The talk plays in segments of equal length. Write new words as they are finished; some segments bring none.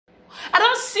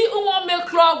see who won't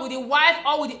make love with the wife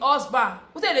or with the husband.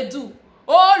 What do they do?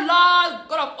 Oh Lord,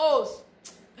 God of hosts.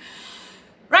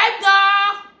 Right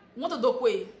now, want to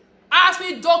dokwe. Ask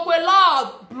me dokwe,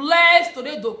 Lord, bless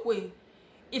today dokwe.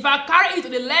 If I carry it to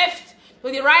the left,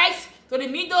 to the right, to the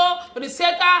middle, to the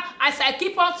center, as I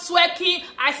keep on twerking,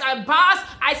 as I bounce,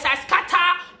 as I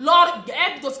scatter, Lord,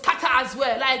 help to scatter as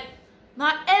well. Like,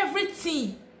 now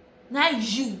everything, now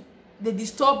you, they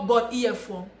disturb God ear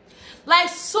for. Like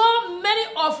so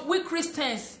many of we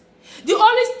Christians, the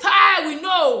only style we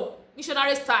know,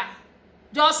 missionary style.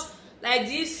 Just like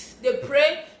this, they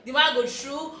pray, the man go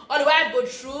through, or the wife go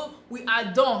through, we are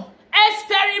done.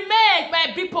 Experiment,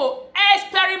 my people.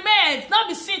 Experiment. Not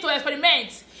be seen to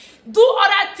experiment. Do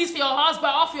other things for your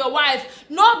husband or for your wife.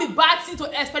 Not be bad thing to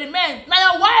experiment.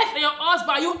 Now your wife and your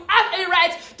husband, you have any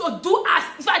right to do as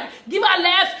in fact, give her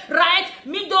left, right,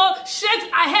 middle, shake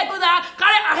her head, go down,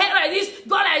 carry her head like this,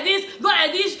 go like this, go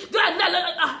like this, do like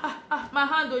that. My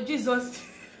hand, oh Jesus.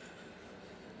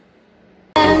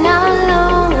 I'm not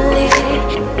lonely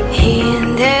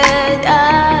in the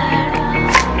dark.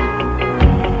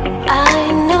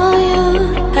 I know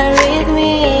you are with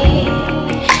me,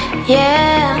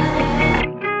 yeah.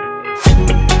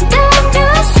 Don't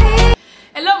you see?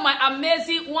 Hello, my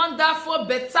amazing, wonderful,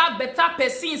 better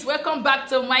persons. Welcome back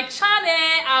to my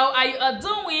channel. How are you all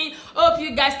doing? Hope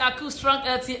you guys are cool, strong,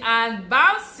 healthy, and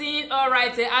bouncing. All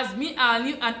right, as me and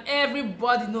you and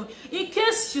everybody know. In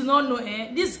case you don't know,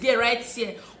 this girl right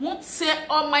here won't say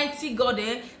Almighty God,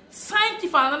 thank you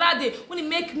for another day when you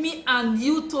make me and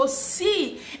you to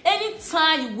see.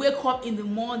 Anytime you wake up in the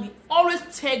morning, always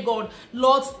tell God,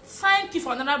 Lord, thank you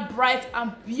for another bright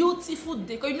and beautiful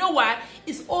day. Because you know why?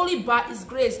 It's only by His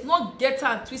grace, not get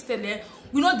and twisted.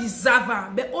 We don't deserve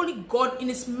her, but only God in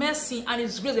His mercy and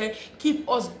His grace keep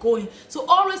us going. So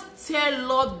always tell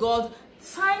Lord God,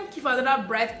 thank you for another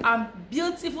bright and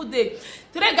beautiful day.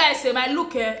 Today, guys, my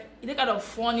look here, it's kind of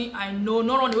funny. I know,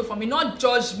 not run away from me, not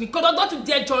judge me. Because don't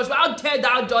dare judge me. How dare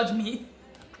thou judge me?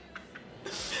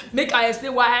 Make I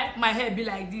explain why my hair be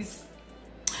like this.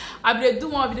 I will do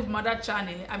one video for my other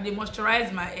channel. I will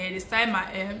moisturize my hair, this time my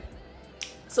hair.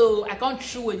 So I can't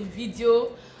show the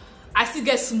video. I still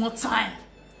get small time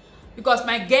because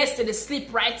my guests they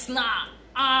sleep right now.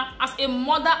 As a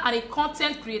mother and a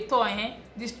content creator,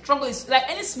 the struggle is like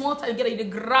any small time you get you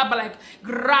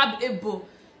grab a bow.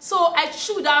 So I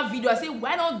shoot that video. I say,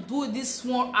 why not do this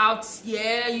one out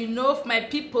here, you know, for my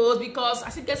people, because I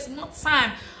still get more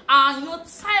time. And you know,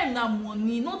 time na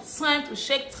money, no time to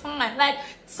shake time. Like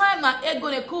time na ego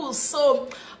cool. So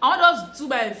I want to just do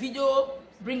my video,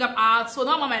 bring up art. So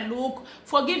now my look,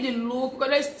 forgive the look, because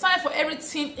there is time for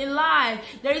everything in life.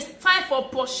 There is time for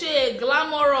Porsche,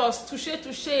 glamorous, touche.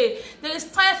 There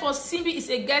is time for Simbi is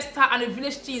a guest star and a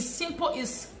village cheese. Simple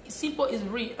is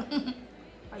real.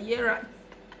 Yeah.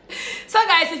 So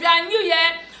guys, if you are new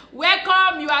here,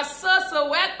 welcome. You are so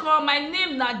welcome. My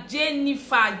name is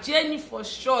Jenny for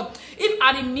short. If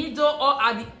at the middle or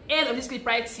at the end of this clip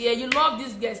right here, you love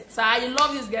this guest style, you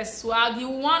love this guest swag, you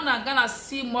wanna gonna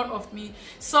see more of me,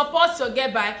 support your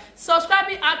get by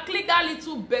subscribing and click that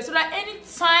little bell so that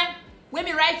anytime when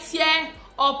me right here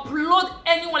upload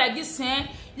anyone like this,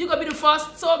 you gonna be the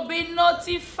first to be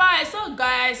notified. So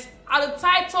guys, at the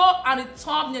title and the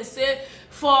thumbnail say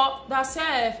for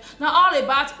themselves. Now all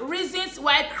about reasons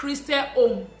why Christian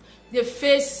home they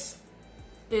face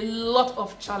a lot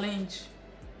of challenge.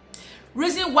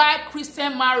 Reason why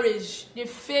Christian marriage they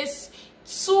face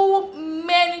too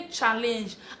many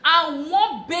challenge, and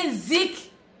one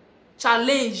basic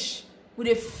challenge we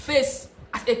they face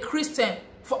as a Christian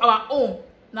for our own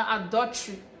now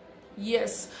adultery.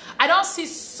 Yes, I don't see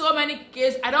so many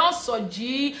cases. I don't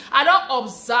surgery. I don't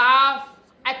observe.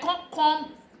 I can't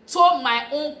come to my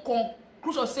own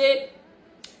conclusion. Say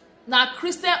now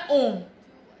Christian home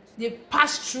they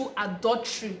pass through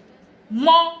adultery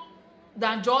more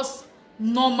than just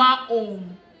normal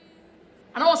home.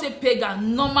 I don't want to say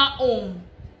pagan, normal home.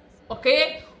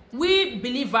 Okay, we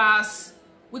believers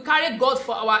we carry God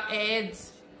for our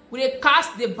heads. We dey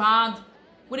cast the band.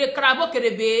 We dey krabo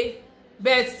kerebe.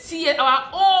 But see our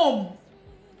home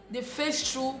they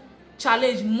face through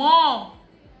challenge more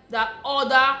than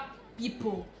other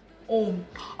people home.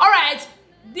 All right,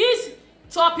 this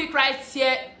topic right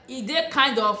here is they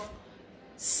kind of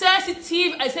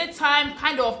sensitive at the same time,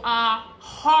 kind of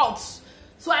hot.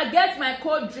 So I get my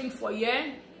cold drink for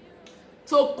you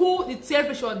to cool the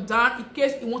temperature down in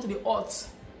case you want to be hot.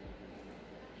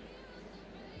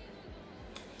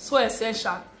 So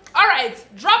essential. All right,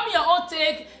 drop me your own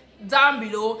take down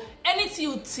below. Anything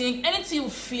you think, anything you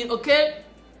feel, okay?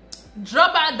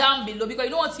 drop her down below, because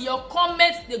you don't want to see your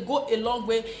comments, they go a long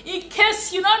way in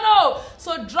case you don't know.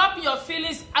 So drop your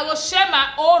feelings. I will share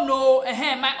my own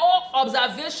my own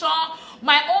observation,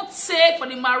 my own take for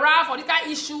the Mara, for the kind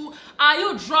of issue, and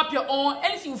you drop your own.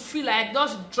 Anything you feel like,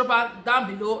 just drop her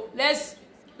down below. Let's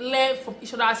learn from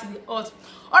each other as in the earth.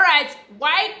 All right,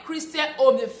 why Christian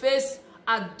home they face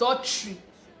adultery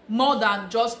more than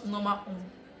just normal home?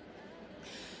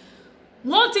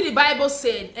 One thing the Bible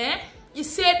said, it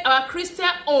said our Christian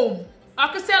home, our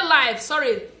Christian life,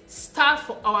 start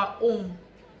for our home.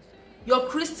 Your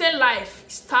Christian life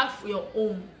start for your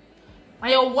home.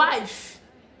 And your wife,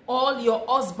 all your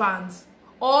husbands,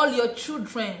 all your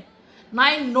children,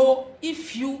 now know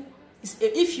if you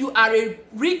are a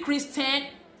real Christian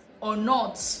or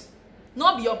not.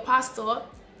 Not be your pastor,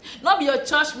 not be your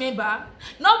church member,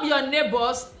 not be your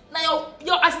neighbors, now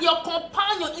as your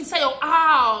companion inside your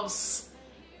house.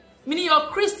 Meaning your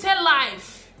Christian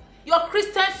life, your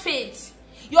Christian faith,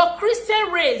 your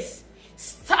Christian race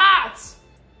starts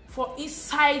for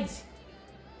inside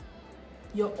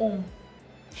your home.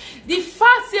 The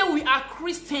fact that we are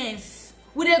Christians,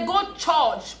 we dey go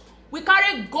church, we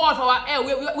carry God for our head,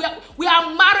 we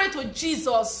are married to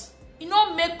Jesus. It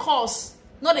don't make us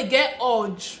not to get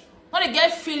urge, not to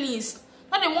get feelings,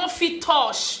 not to want feel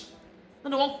touch,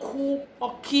 not to want cool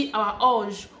or kill our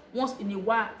urge once in a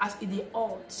while as in the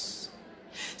odds.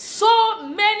 So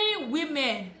many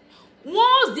women,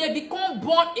 once they become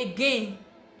born again,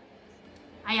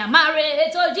 I am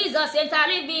married to Jesus, and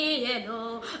leave me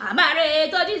alone. I'm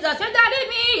married to Jesus, and leave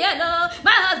me alone.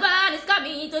 My husband is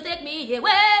coming to take me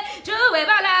away to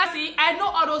everlasting. I know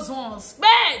all those ones,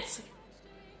 but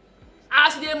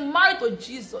as they married to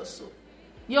Jesus, so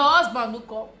your husband will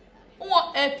come. Who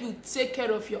will help you take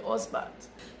care of your husband?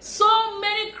 So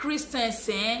many Christians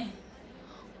say,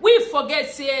 we forget,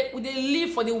 say, we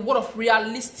live for the world of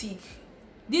realistic.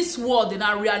 This world is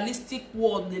a realistic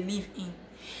world they live in.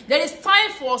 There is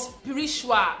time for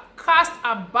spiritual, cast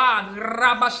and burn,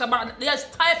 rabashaba. There is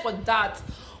time for that.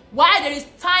 Why there is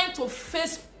time to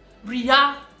face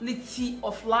reality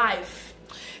of life?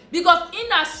 Because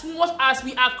in as much as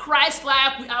we are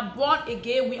Christ-like, we are born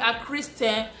again, we are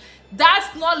Christian,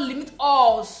 that's not limit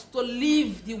us to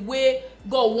live the way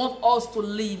God wants us to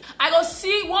live. I go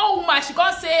see one woman, she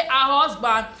can't say her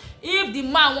husband, if the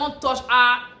man won't touch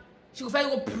her, she will first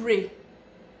go pray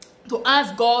to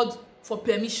ask God for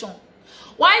permission.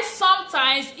 Why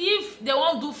sometimes if they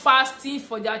won't do fasting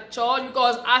for their church,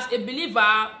 because as a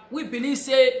believer, we believe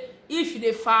say if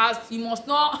you fast, you must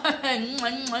not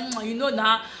you know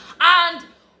now. And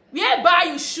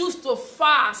whereby you choose to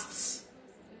fast,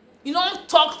 you don't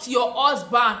talk to your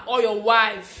husband or your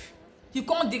wife. You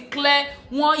can't declare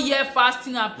 1 year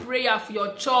fasting and prayer for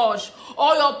your church,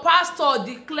 or your pastor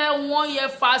declare 1 year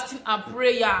fasting and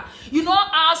prayer. You don't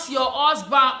ask your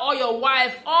husband or your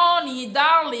wife, honey,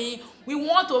 darling, we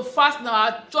want to fast in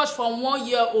our church from 1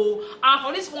 year old, and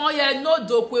for this 1 year, no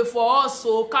dope for us.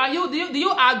 So, do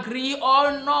you agree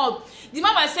or not? The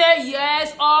man might say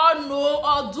yes or no,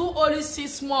 or do only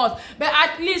 6 months. But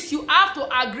at least you have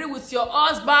to agree with your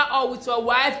husband or with your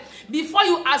wife before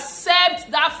you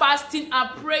accept that fasting and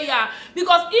prayer.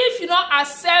 Because if you don't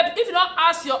accept, if you don't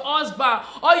ask your husband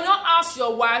or you don't ask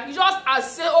your wife, you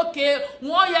just say, okay,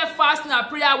 1 year fasting and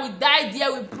prayer, we die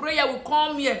there, we pray, we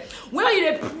come here. When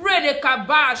you pray, the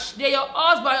kabash, they your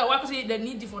husband, your wife say they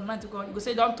need you for night to God. You go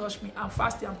say, don't touch me, I'm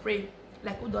fasting and praying.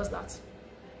 Like, who does that?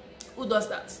 Who does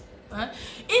that?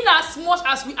 In as much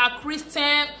as we are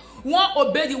Christian, we want to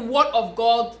obey the word of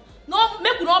God. No,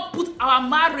 make we not put our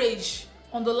marriage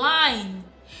on the line,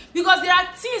 because there are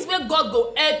things where God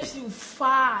will help you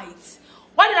fight.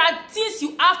 Why there are things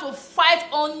you have to fight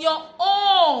on your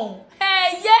own?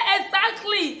 Hey, yeah,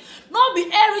 exactly. Not be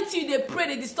everything they pray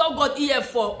they disturb God here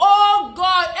for. Oh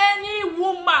God, any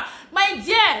woman, my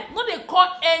dear, not they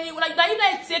call anyone like that. You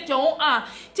like take your own hand,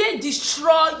 they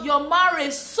destroy your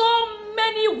marriage. So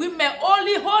many women,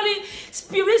 holy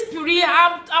spirit.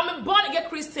 I'm a born again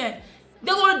Christian.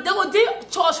 They go do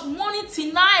church morning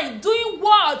to night, doing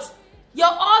what your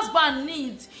husband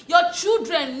needs, your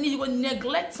children need. You will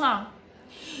neglect them.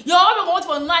 Your husband wants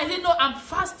for night. They know I'm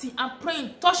fasting, I'm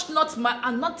praying. Touch not my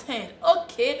anointing.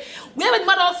 Okay, we have a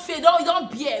matter of faith.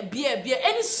 Don't bear.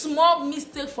 Any small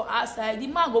mistake for us, the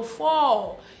man go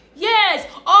fall. Yes,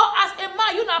 or as a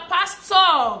man, you're not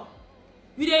pastor.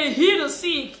 You dey heal the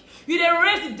sick. You dey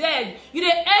raise the dead. You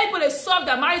dey able to solve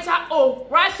the marital home.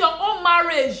 Right? Your own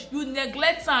marriage, you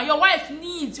neglect her. Your wife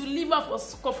needs, you leave her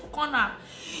for corner.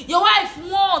 Your wife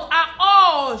want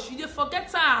her urge, you dey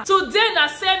forget her. Today na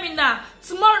seminar,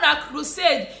 tomorrow na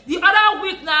crusade. The other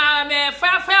week na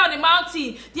fire on the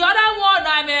mountain. The other one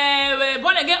na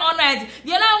born again all night.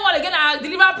 The other one again na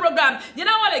deliver program. The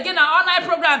other one again na all night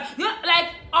program. You know, like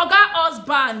oga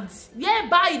husband,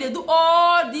 whereby they do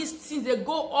all these things, they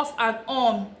go off and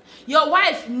on. Your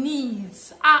wife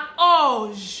needs her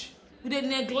urge, you dey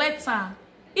neglect her.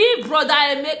 If brother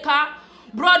Emeka,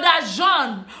 brother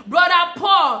John, brother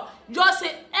Paul just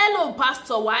say hello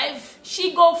pastor wife,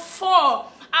 she go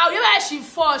fall. However she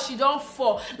fall, she don't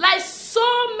fall. Like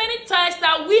so many times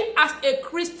that we as a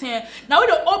Christian, now we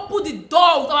don't open the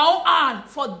door with our own hand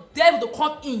for devil to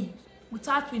come in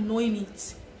without we knowing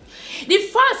it. The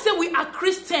fact say we are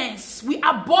Christians, we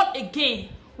are born again,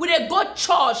 we dey go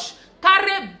church,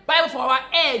 carry Bible for our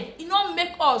head, it don't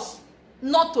make us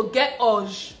not to get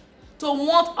urge to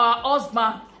want our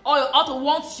husband or to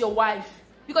want your wife.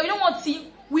 Because you don't want to see,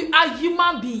 we are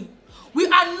human beings. We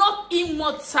are not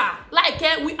immortal. Like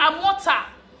we are mortal.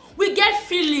 We get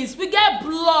feelings, we get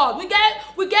blood, we get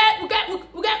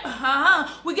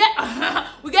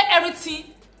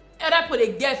everything other people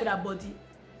they get for that body.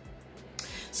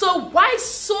 So why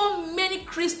so many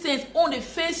Christians only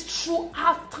face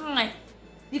throughout time?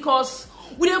 Because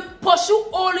we dey pursue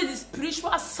only the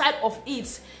spiritual side of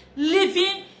it,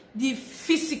 leaving the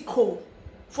physical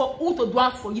for who to do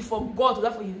it for you, for God to do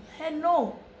it for you. Hey,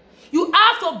 no. You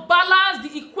have to balance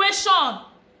the equation.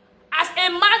 As a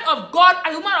man of God,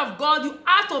 as a woman of God, you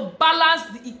have to balance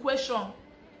the equation.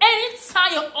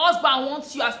 Anytime your husband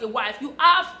wants you as a wife, you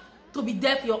have to be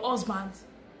there for your husband.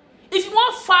 If you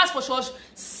want fast for church,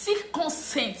 seek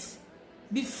consent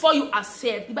before you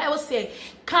accept. The Bible says,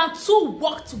 can two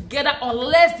work together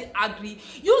unless they agree?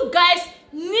 You guys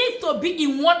need to be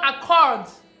in one accord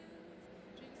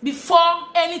before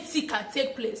anything can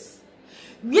take place.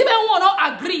 We don't want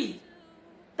to agree.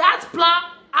 That plan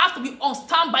has to be on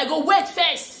standby. Go wait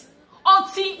first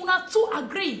until una two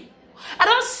agree. I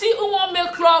don't see who want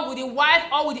make love with the wife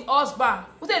or with the husband.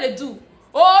 What do they do?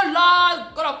 Oh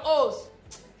Lord, God of hosts.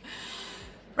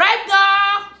 Right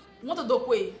now, we want to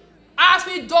dokwe. As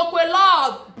we dokwe,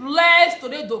 Lord, bless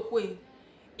today dokwe.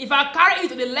 If I carry it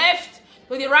to the left,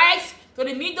 to the right, to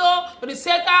the middle, to the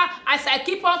center, as I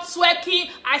keep on twerking,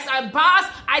 as I bounce,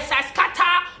 as I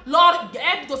scatter, Lord,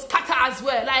 help to scatter as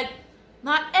well. Like,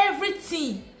 now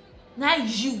everything, now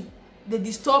you, they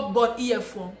disturb God ear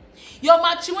from. Your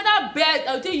matrimonial bed,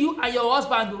 I'll tell you and your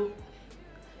husband, though.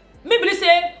 Maybe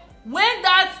say, when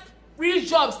that real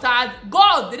job starts,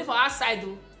 God did it for our side,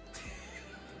 though.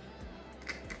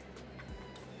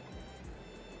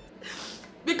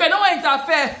 Because no one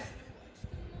interfere.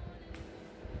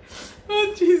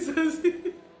 Oh, Jesus.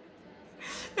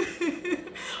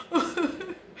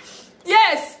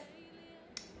 Yes.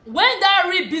 When that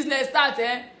real business starts,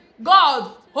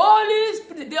 God, Holy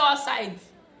Spirit, they outside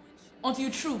until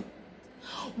you true.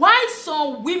 Why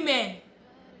some women,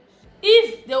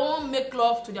 if they won't make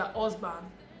love to their husband,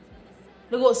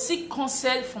 they go seek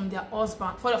consent from their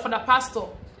husband, for the pastor.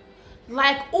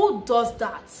 Like, who does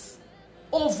that?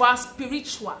 Over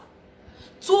spiritual.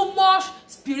 Too much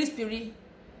spirit.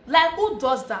 Like, who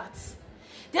does that?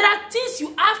 There are things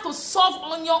you have to solve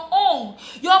on your own.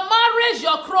 Your marriage,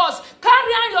 your cross.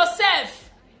 Carry on yourself.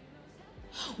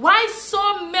 Why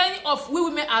so many of we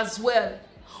women as well?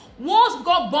 Once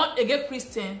God born again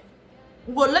Christian,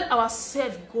 we will let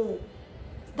ourselves go.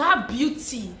 That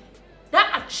beauty,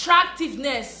 that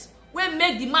attractiveness will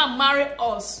make the man marry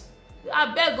us.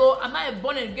 I beg you, am I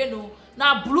born again? No.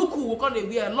 Now blue cool will come to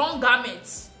wear long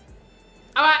garments.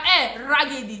 Our hair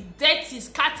raggedy, dirty,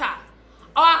 scatter.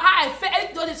 Our hair,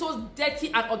 everything is so dirty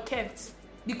and unkempt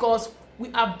because we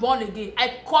are born again.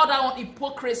 I call that one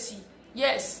hypocrisy.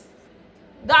 Yes,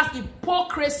 that's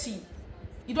hypocrisy.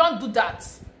 You don't do that.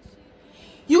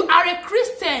 You are a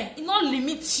Christian. It not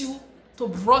limit you to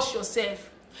brush yourself,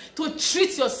 to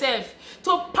treat yourself,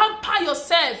 to pamper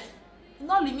yourself. It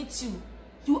not limit you.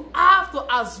 You have to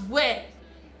as well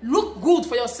look good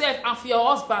for yourself and for your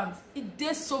husband. It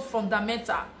is so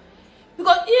fundamental.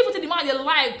 Because if the man you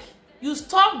like, you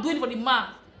stop doing it for the man.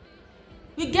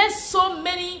 We get so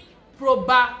many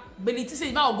probabilities that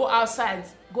the man will go outside,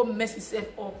 go mess himself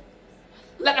up.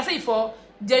 Like I said before,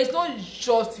 there is no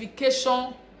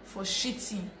justification for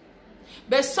cheating.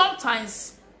 But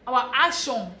sometimes our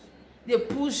actions, they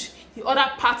push the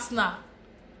other partner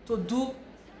to do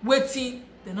waiting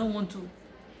they don't want to.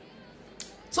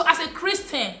 So as a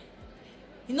Christian,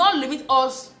 you not limit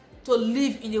us to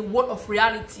live in a world of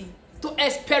reality, to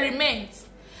experiment.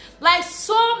 Like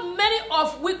so many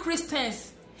of we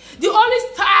Christians, the only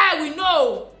style we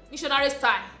know, missionary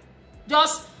style.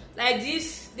 Just like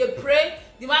this, they pray,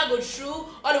 the man go through,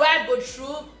 or the wife go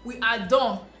through, we are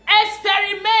done.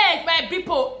 Experiment, my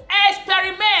people.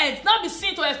 Experiment. Not be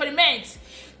seen to experiment.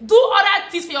 Do other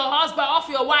things for your husband or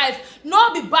for your wife.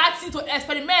 Not be bad thing to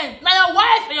experiment. Now your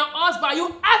wife and your husband,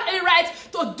 you have any right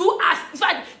to do as in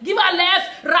fact, give her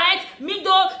left, right,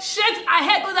 middle, shake her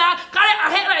head, go down, carry her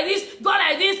head like this, go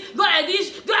like this, go like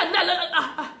this, do like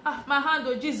that. My hand,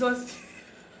 oh Jesus.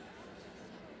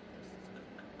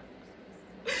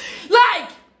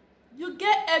 Like, you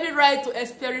get every right to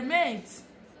experiment.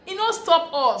 It don't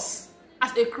stop us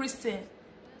as a Christian.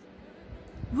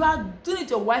 You are doing it with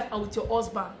your wife and with your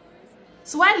husband.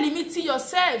 So why limiting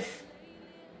yourself?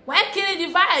 Why killing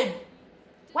the vibe?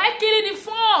 Why killing the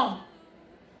form?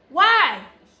 Why?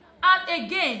 And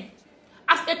again,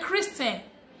 as a Christian,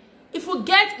 if we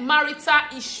get marital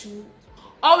issue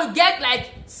or we get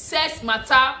like sex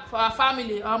matter for our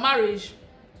family, our marriage,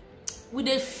 with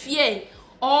a fear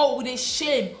or with a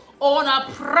shame or on our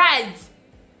pride,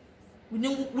 we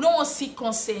don't want to seek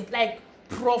consent, like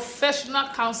professional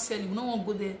counseling. We don't want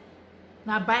to go there.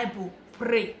 Now Bible,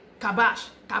 pray, kabash,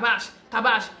 kabash,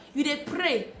 kabash. You dey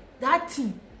pray, that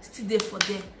thing still there for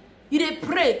them. You dey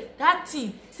pray, that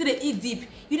thing still dey eat deep.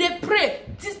 You dey pray,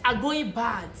 things are going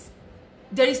bad.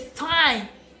 There is time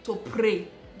to pray.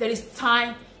 There is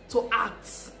time to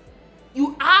act.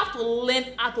 You have to learn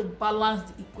how to balance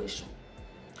the equation.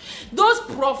 Those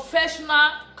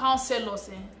professional counselors,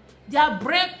 their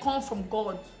brain comes from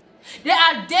God. They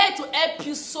are there to help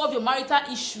you solve your marital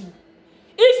issue.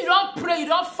 If you don't pray, you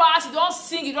don't fast, you don't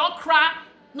sing, you don't cry,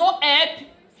 no help.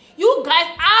 You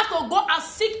guys have to go and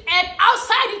seek help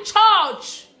outside the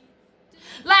church.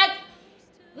 Like,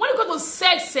 when you go to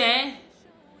sex,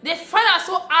 they find it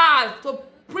so hard to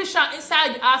preach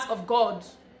inside the house of God.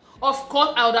 Of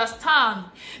course, I understand.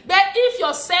 But if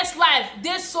your sex life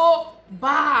is so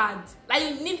bad, like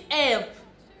you need help,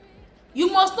 you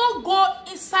must not go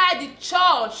inside the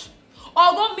church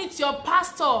or go meet your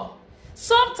pastor.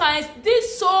 Sometimes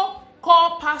these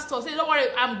so-called pastors say, don't worry,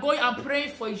 I'm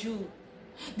praying for you.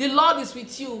 The Lord is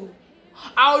with you.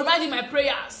 I will remind you my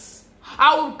prayers.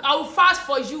 I will fast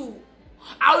for you.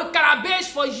 I will calabash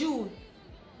for you.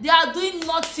 They are doing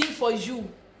nothing for you.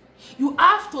 You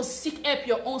have to seek help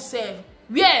your own self.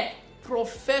 Where?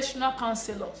 Professional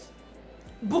counselors.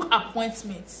 Book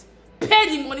appointments.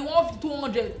 Pay the money, 150,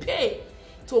 200. Pay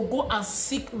to go and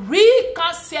seek real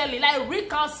counseling, like real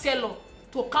counselor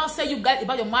to counsel you guys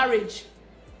about your marriage.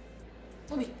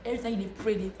 Don't be every time they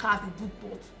pray, they cast, they do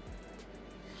both.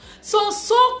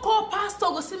 So-called pastor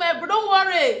go say, my brother, don't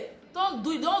worry. Don't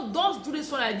do it. Don't do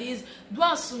this one like this. Do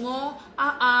as no.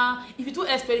 If you do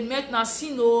experiment now,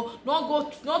 see no. Don't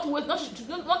go. Not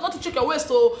to check your waist.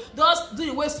 So just do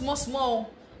the waist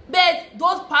small. But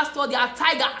those pastors, they are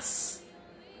tigers.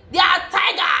 They are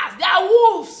tigers. They are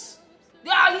wolves.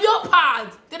 They are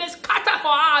leopards. They scatter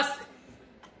for us.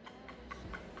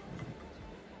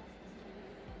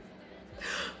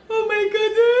 Oh my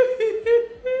God.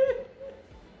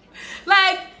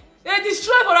 Like, they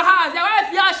destroy for the house. Their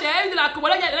wife, yeah, everything like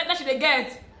that should they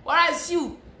get. Whereas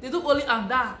you, they do only and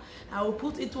that. I will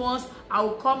put it once, I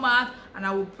will come out, and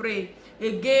I will pray.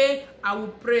 Again, I will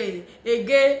pray.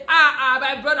 Again,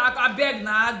 my brother, I beg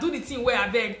now. Do the thing where I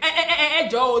beg.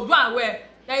 Joe, do and where.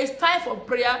 There is time for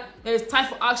prayer. There is time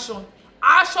for action.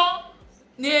 Action,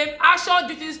 name, action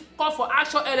duties call for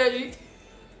action energy.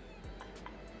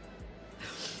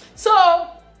 So,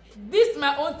 this is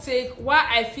my own take. Why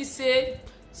I feel say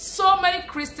so many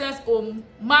Christians on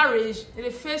marriage, they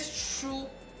pass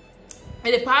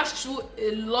through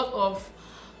a lot of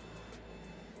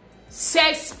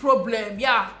sex problem,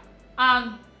 yeah,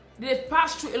 and they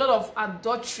pass through a lot of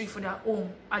adultery for their own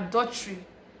adultery.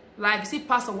 Like you see,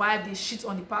 pastor wife they cheat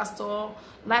on the pastor,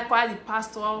 likewise the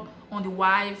pastor on the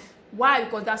wife. Why?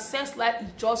 Because their sex life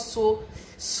is just so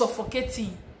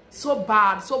suffocating, so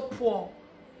bad, so poor.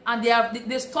 And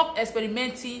they stop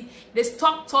experimenting, they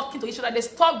stop talking to each other, they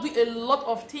stop doing a lot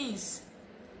of things.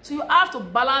 So you have to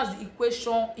balance the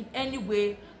equation in any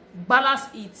way, balance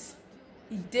it.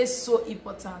 It is so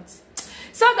important.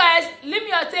 So guys, leave me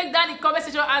your take down in the comment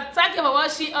section and thank you for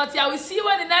watching. Until I will see you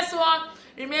in the next one.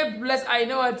 Remain blessed. I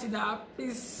know what to now.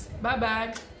 Peace. Bye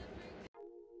bye.